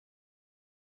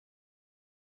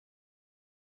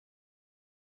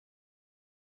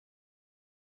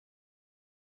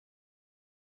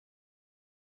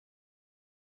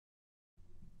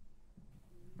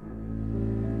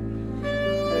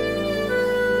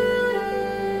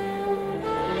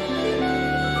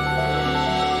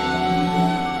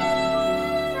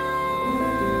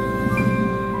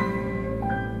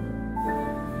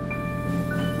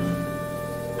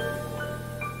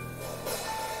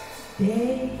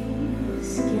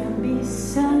can be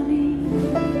sunny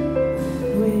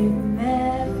with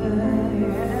never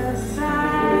a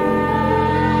sigh.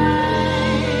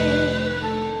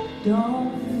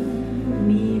 Don't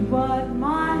need what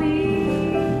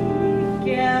money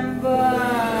can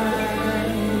buy.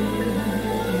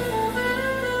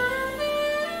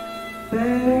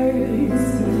 Birds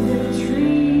in the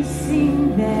trees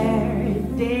sing their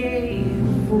day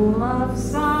full of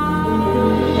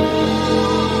song.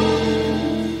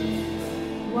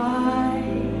 Why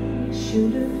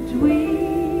shouldn't we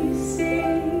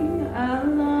sing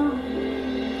along?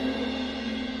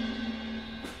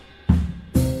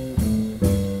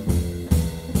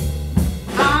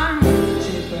 I'm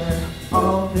chipper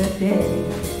all the day,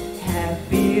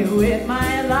 happy with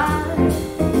my life.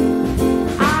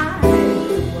 I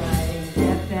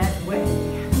get that way.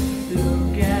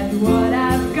 Look at what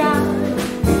I've got.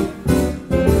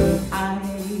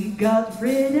 I got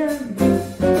rhythm,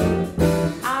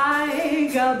 I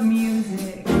got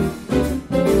music,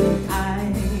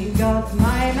 I got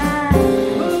my man.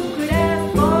 Who could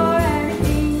ask for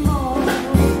anything more?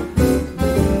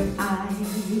 I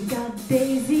got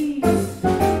daisies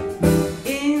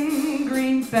in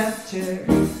green pastures.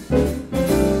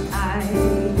 I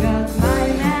got my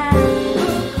man. Who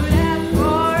could ask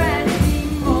for anything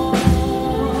more?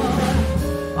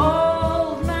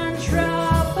 Old man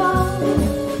trouble,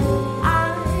 I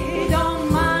don't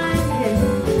mind him.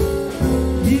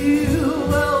 You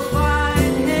will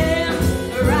find him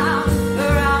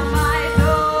around my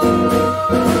door.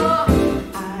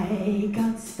 I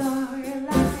got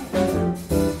starlight,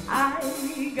 I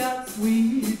got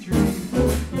sweet dreams,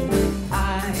 I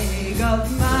got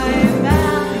my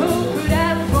man. Who could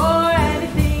ask for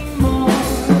anything more?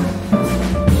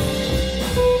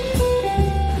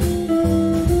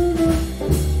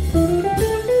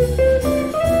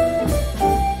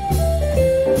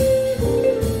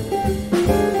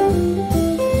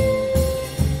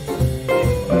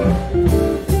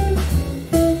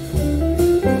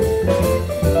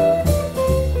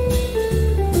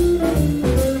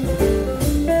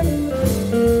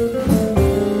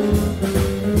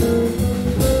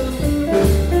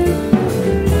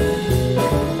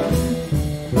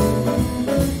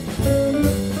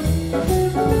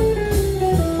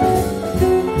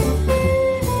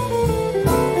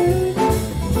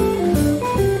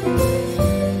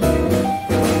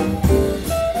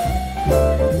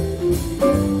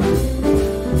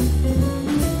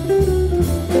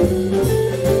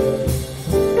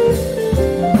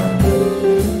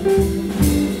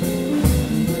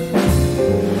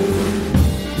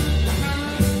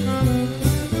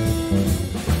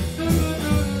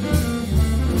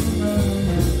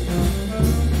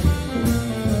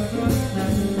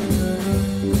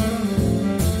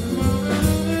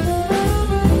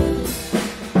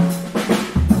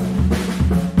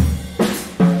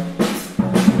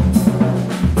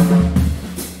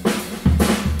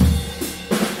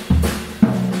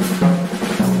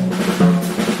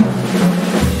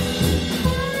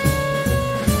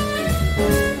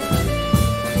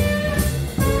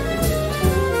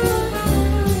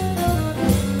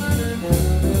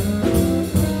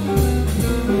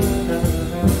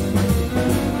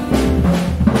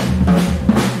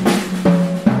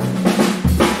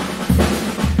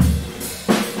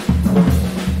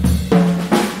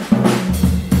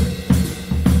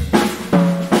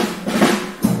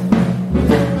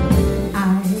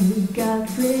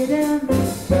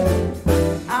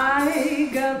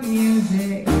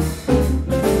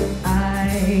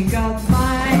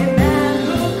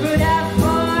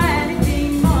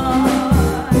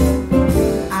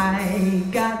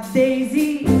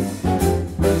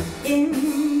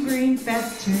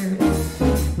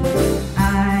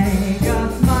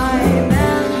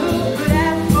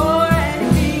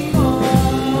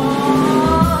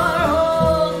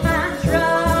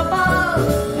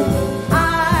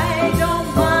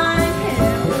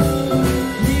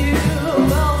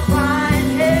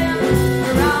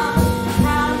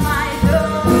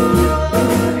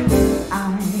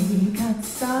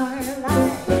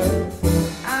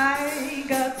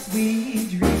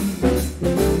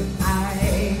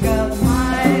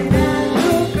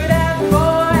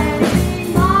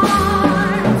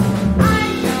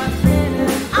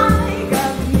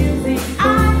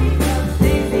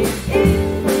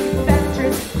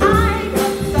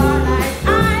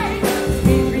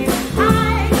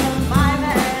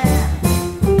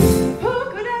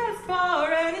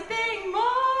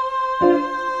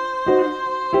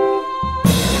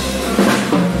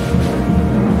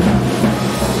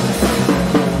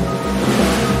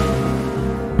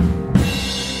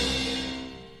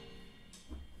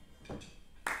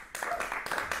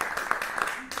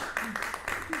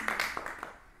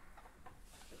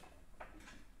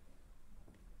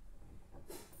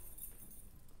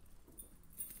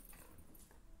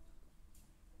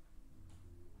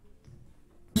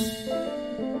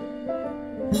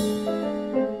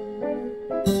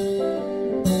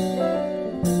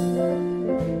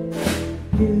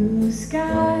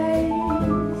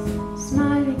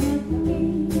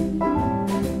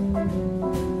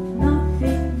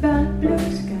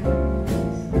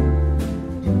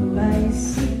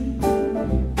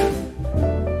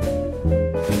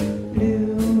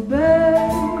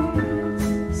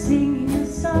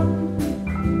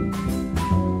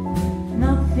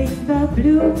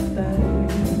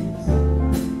 birds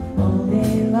all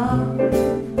day long.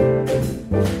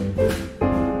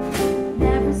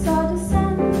 Never saw the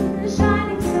sun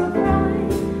shining so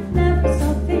bright, never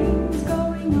saw things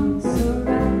going on so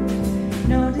right,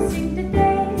 noticing the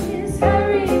days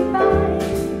hurrying by.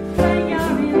 When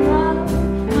you're in love,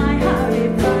 my heart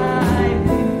it fly.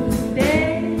 Blue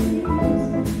days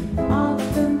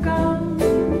often gone,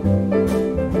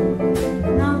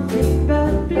 nothing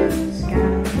but blue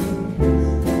skies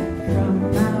from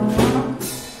now on.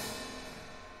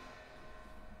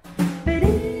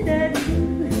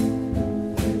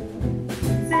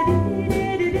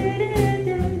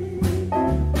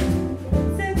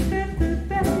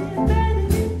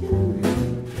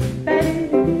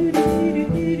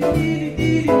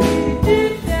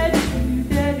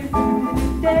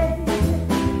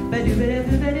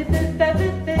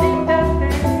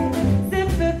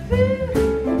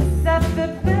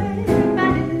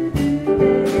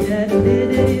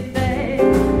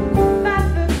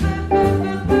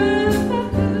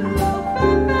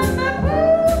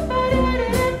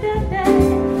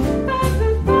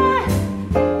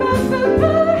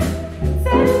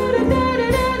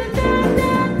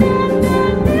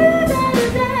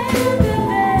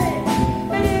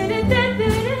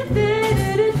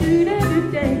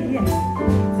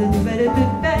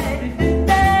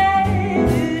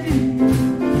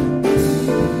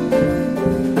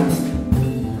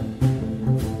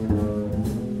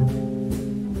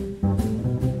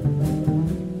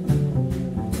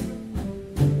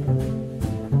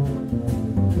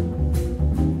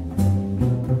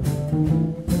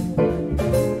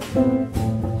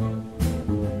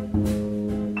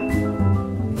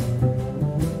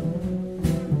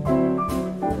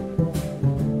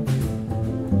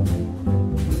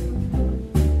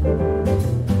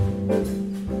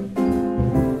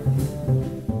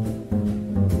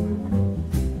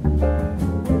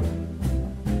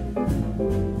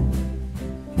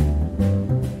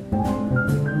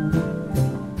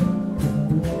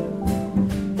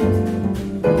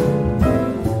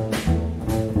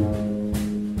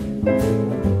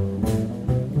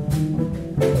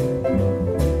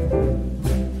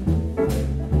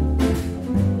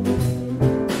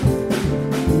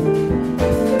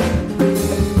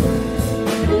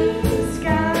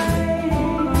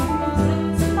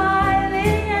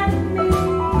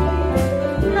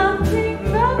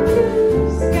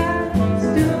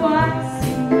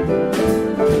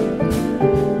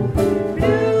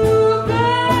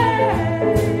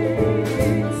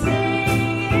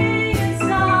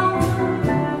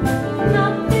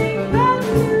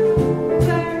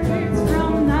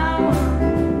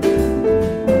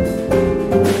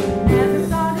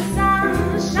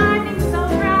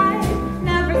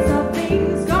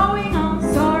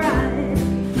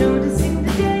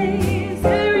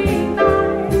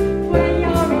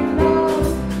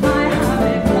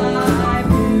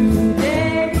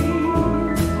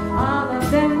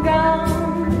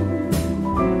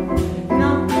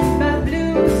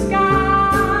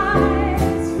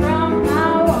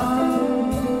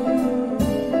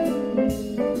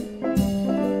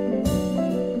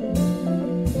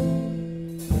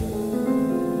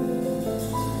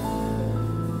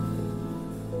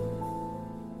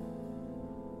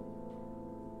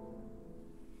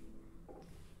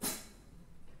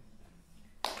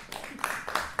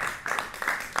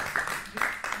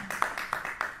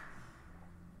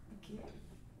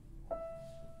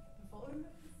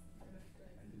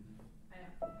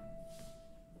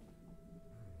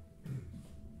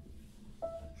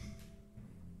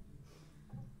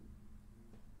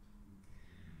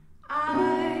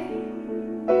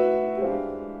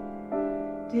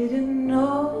 Didn't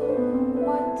know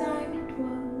what time it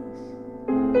was.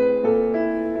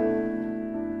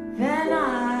 Then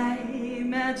I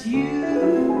met you.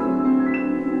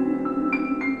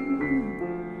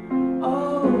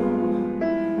 Oh,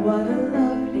 what a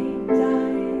lovely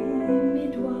time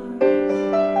it was.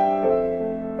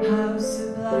 How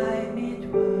sublime it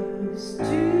was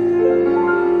too.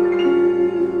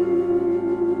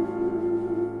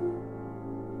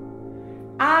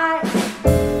 I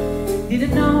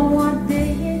didn't know what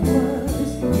day it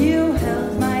was. You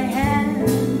held my hand,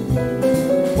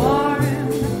 warm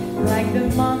like the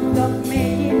month of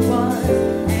May it was.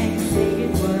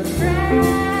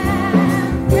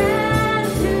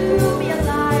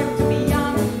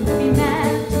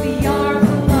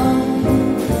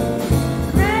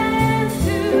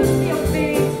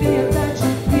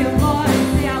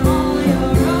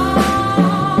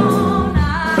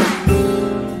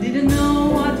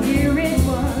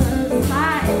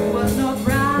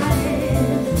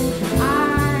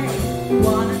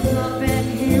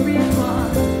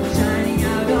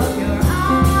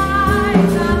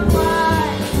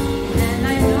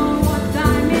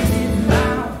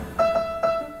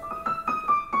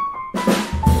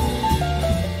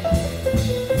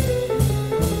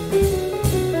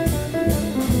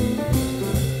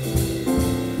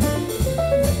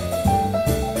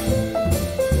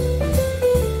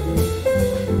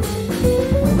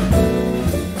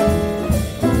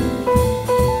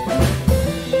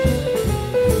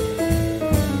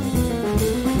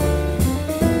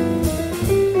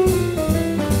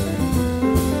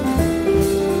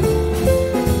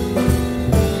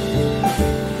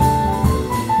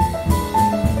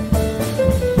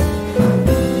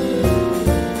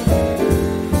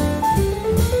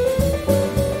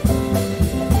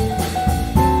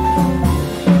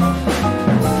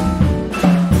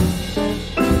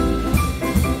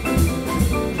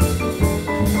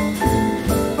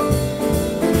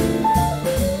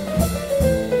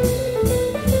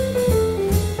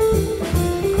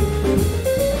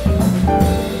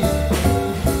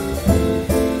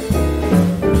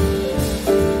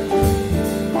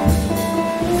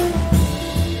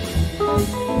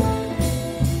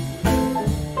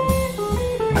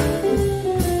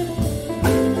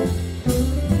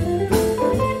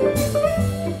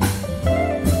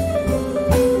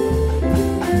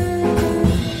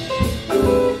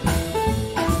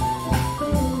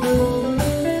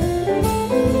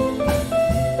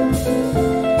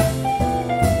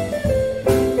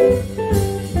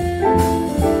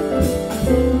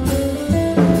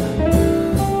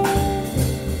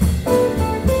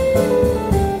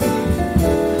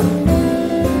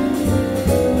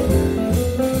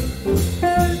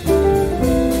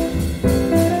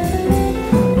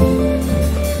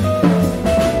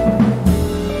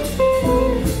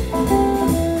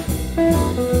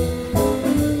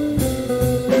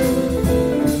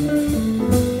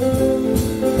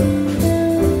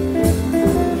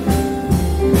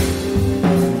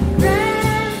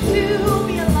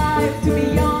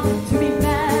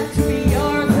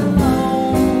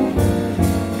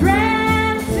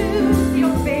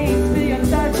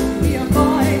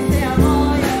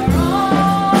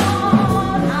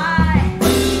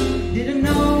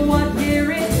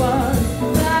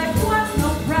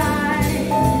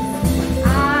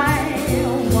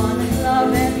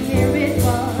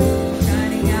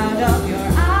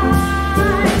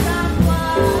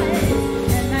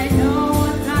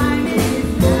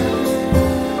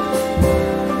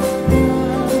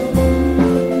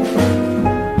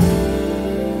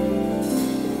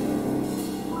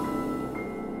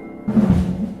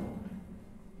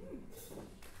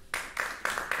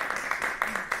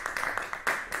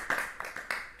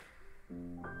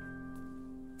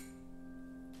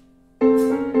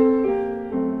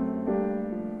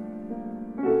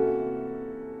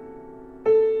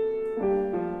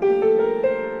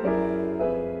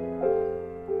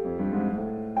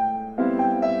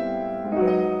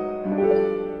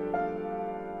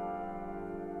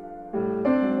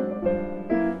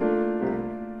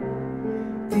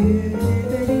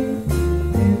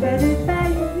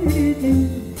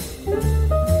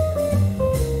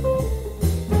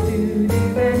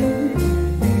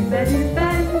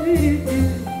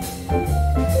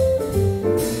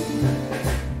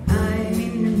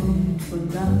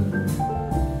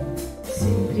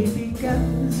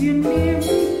 You're near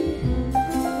me,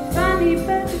 funny,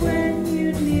 but when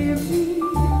you're near me,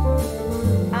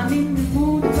 I'm in the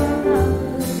mood for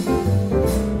love.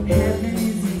 Heaven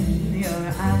is in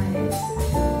your eyes,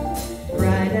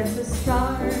 bright as the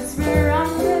stars we're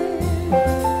under.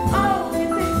 Oh,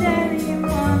 is it any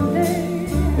wonder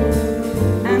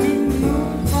I'm in the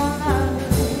mood for love?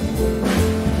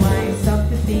 Why stop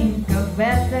to think of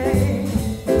weather?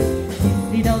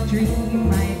 This little dream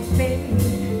might fade.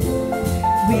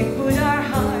 We put our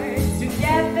hearts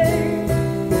together,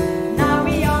 now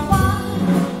we are one.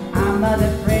 I'm not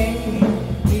afraid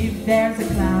if there's a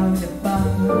cloud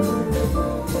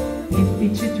above. If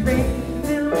it should rain,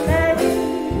 we'll let it.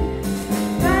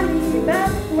 Funny, but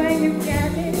when you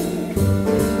get it,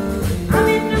 I'm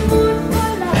in the mood for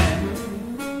love.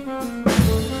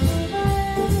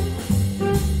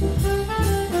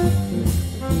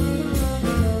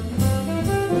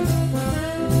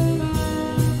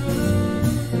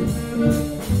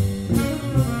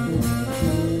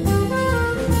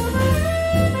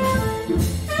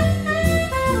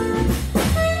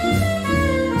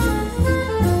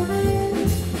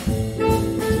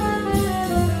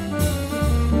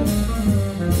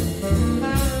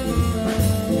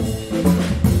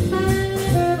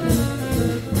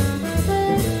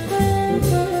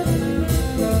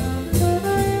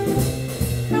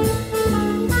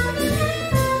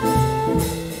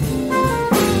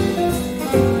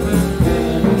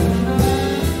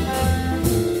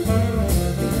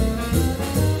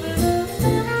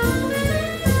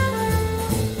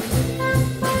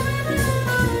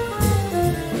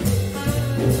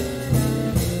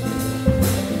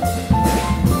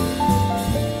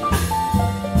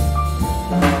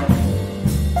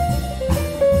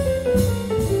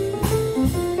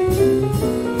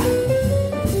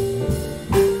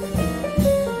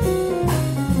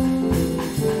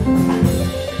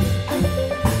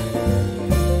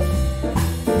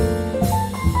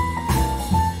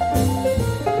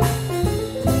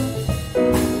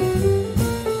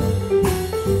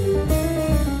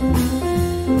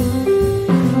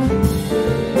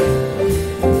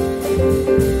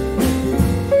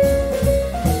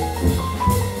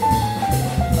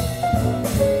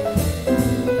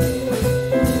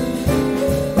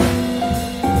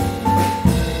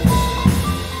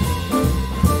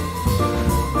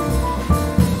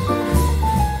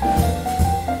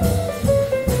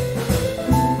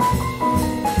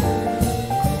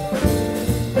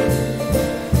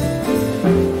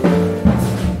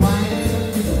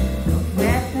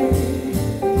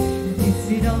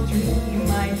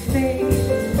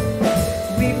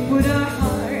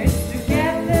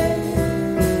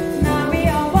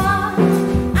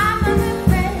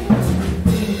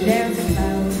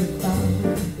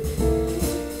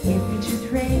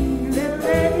 Rain, the